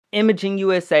Imaging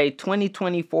USA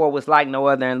 2024 was like no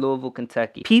other in Louisville,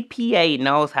 Kentucky. PPA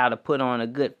knows how to put on a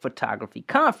good photography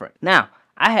conference. Now,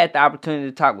 I had the opportunity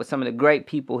to talk with some of the great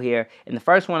people here, and the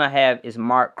first one I have is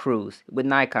Cruz with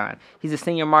Nikon. He's a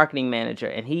senior marketing manager,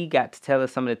 and he got to tell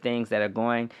us some of the things that are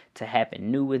going to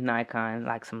happen new with Nikon,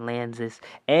 like some lenses,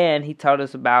 and he told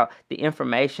us about the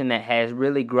information that has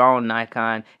really grown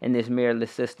Nikon and this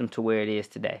mirrorless system to where it is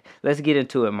today. Let's get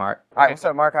into it, Mark. All right, what's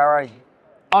up, Mark? How are you?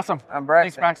 Awesome. I'm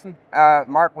Braxton. Thanks, Braxton.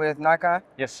 Mark with Nikon?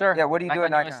 Yes, sir. Yeah, what do you do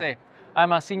at Nikon? USA.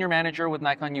 I'm a senior manager with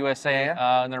Nikon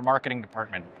USA in their marketing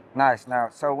department. Nice. Now,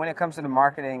 so when it comes to the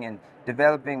marketing and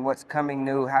developing what's coming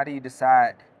new, how do you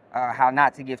decide how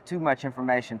not to give too much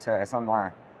information to us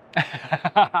online?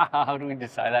 How do we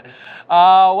decide that?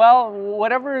 Well,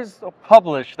 whatever is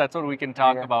published, that's what we can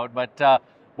talk about. But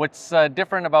what's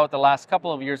different about the last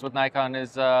couple of years with Nikon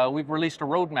is we've released a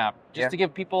roadmap just to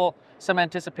give people some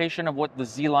anticipation of what the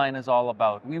Z line is all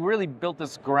about. We really built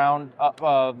this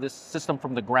this system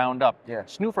from the ground up.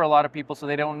 It's new for a lot of people, so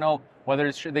they don't know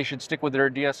whether they should stick with their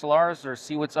DSLRs or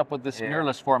see what's up with this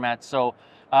mirrorless format. So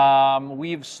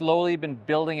we've slowly been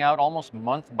building out almost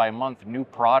month by month new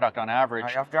product on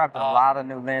average. I've dropped a lot of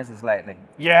new lenses lately.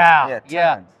 Yeah.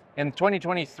 In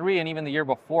 2023 and even the year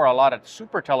before, a lot of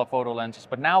super telephoto lenses,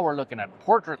 but now we're looking at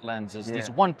portrait lenses, these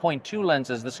 1.2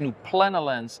 lenses, this new Plena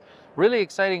lens. Really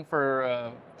exciting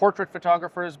for portrait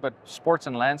photographers, but sports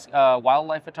and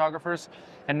wildlife photographers.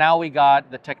 And now we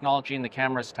got the technology and the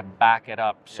cameras to back it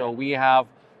up. So we have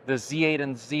the Z8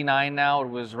 and Z9 now. It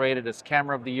was rated as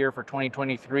Camera of the Year for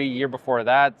 2023. Year before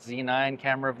that, Z9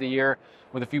 Camera of the Year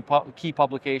with a few key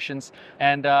publications.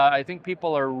 And I think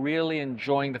people are really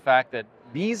enjoying the fact that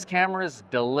these cameras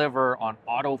deliver on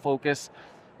autofocus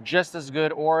just as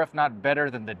good, or if not better,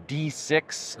 than the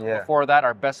D6 before that,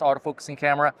 our best autofocusing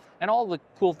camera, and all the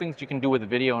cool things you can do with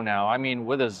video now. I mean,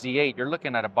 with a Z8, you're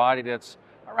looking at a body that's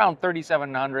around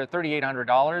 $3,700,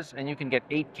 $3,800, and you can get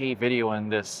 8K video in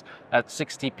this at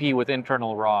 60p with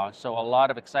internal RAW. So a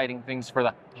lot of exciting things for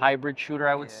the hybrid shooter,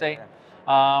 I would say.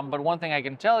 But one thing I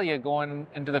can tell you going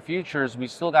into the future is we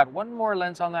still got one more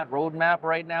lens on that roadmap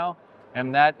right now,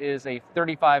 and that is a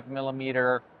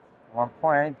 35mm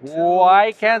 1.2. Oh,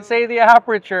 I can't say the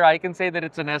aperture. I can say that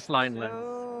it's an S-line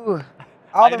lens.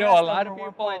 I know a lot of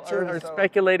people are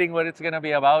speculating what it's going to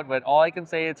be about, but all I can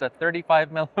say it's a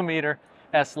 35mm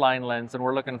S-line lens, and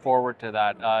we're looking forward to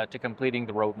that, to completing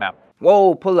the roadmap.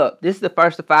 Whoa, pull up. This is the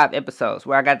first of 5 episodes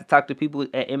where I got to talk to people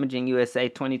at Imaging USA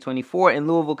 2024 in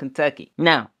Louisville, Kentucky.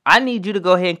 Now, I need you to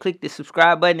go ahead and click the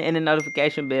subscribe button and the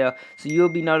notification bell so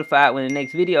you'll be notified when the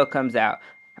next video comes out.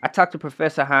 I talked to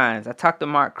Professor Hines. I talked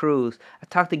to Cruz. I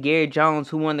talked to Gary Jones,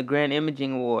 who won the Grand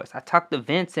Imaging Awards. I talked to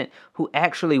Vincent, who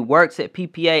actually works at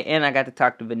PPA, and I got to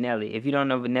talk to Vanelli. If you don't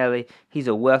know Vanelli, he's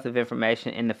a wealth of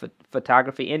information in the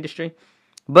photography industry.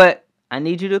 But I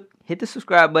need you to hit the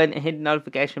subscribe button and hit the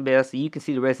notification bell so you can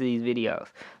see the rest of these videos.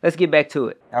 Let's get back to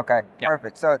it. Okay,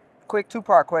 perfect. So, quick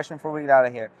 2-part question before we get out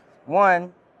of here.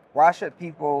 1, why should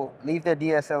people leave their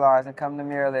DSLRs and come to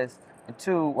mirrorless? And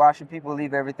 2, why should people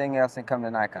leave everything else and come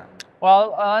to Nikon?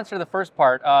 Well, I'll answer the first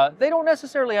part. They don't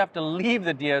necessarily have to leave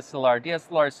the DSLR.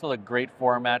 DSLR is still a great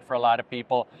format for a lot of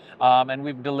people, and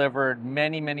we've delivered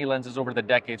many, many lenses over the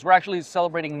decades. We're actually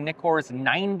celebrating Nikor's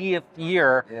 90th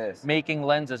year making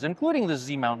lenses, including the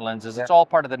Z-mount lenses. It's all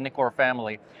part of the Nikor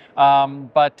family.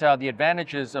 But the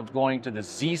advantages of going to the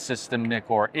Z system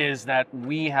Nikor is that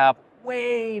we have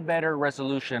way better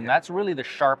resolution. That's really the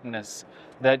sharpness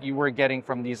that you were getting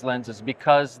from these lenses,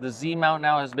 because the Z mount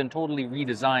now has been totally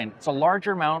redesigned. It's a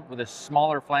larger mount with a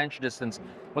smaller flange distance.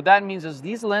 What that means is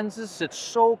these lenses sit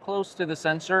so close to the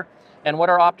sensor, and what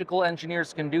our optical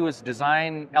engineers can do is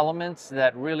design elements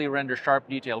that really render sharp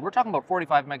detail. We're talking about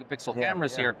 45 megapixel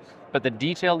cameras here, but the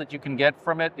detail that you can get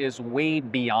from it is way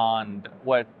beyond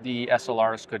what the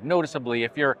SLRs could. Noticeably,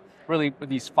 if you're really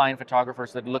these fine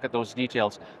photographers that look at those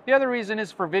details. The other reason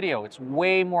is for video. It's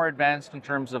way more advanced in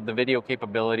terms of the video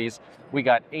capabilities. We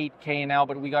got 8K now,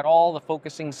 but we got all the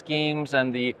focusing schemes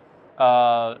and the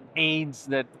aids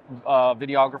that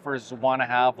videographers want to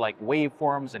have, like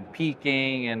waveforms and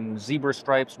peaking and zebra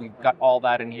stripes. We've got all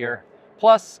that in here.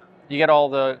 Plus, you get all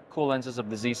the cool lenses of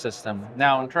the Z system.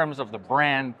 Now, in terms of the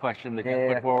brand question that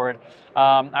you put forward,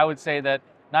 I would say that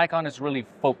Nikon is really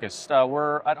focused.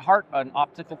 We're at heart an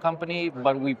optical company,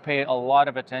 but we pay a lot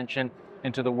of attention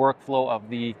into the workflow of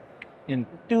the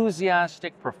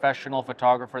enthusiastic professional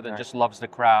photographer that just loves the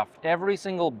craft. Every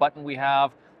single button we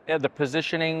have, the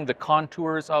positioning, the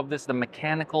contours of this, the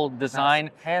mechanical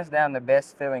design. That's hands down the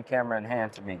best feeling camera in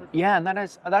hand to me. Yeah, and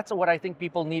that's what I think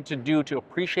people need to do to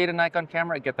appreciate a Nikon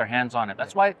camera and get their hands on it.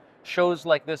 That's why shows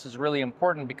like this is really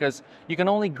important because you can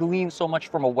only glean so much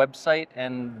from a website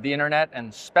and the internet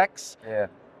and specs. Yeah.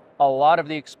 A lot of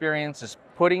the experience is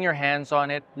putting your hands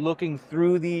on it, looking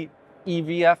through the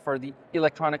EVF or the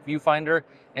electronic viewfinder,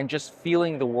 and just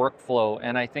feeling the workflow.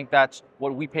 And I think that's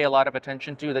what we pay a lot of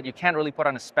attention to, that you can't really put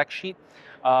on a spec sheet.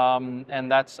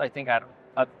 And that's, I think, at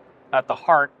the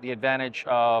heart, the advantage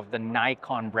of the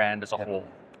Nikon brand as a whole.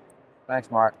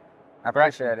 Thanks, Mark. I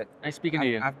Braxton, appreciate it. nice speaking to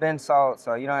you. I've been sold,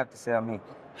 so you don't have to sell me.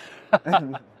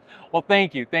 Well,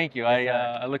 thank you.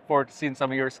 I look forward to seeing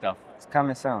some of your stuff. It's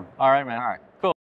coming soon. All right, man. All right.